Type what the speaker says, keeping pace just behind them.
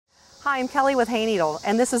Hi, I'm Kelly with Hayneedle,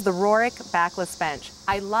 and this is the Rorick Backless bench.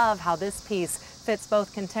 I love how this piece fits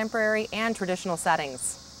both contemporary and traditional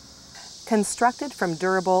settings. Constructed from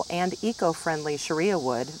durable and eco-friendly Sharia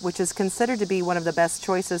wood, which is considered to be one of the best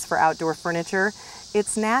choices for outdoor furniture,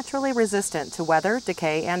 it's naturally resistant to weather,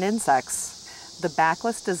 decay, and insects. The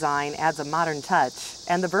backless design adds a modern touch,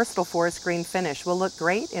 and the versatile forest green finish will look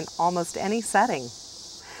great in almost any setting.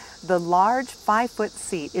 The large 5-foot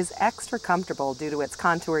seat is extra comfortable due to its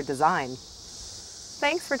contoured design.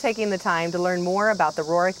 Thanks for taking the time to learn more about the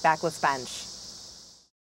Rorick Backless bench.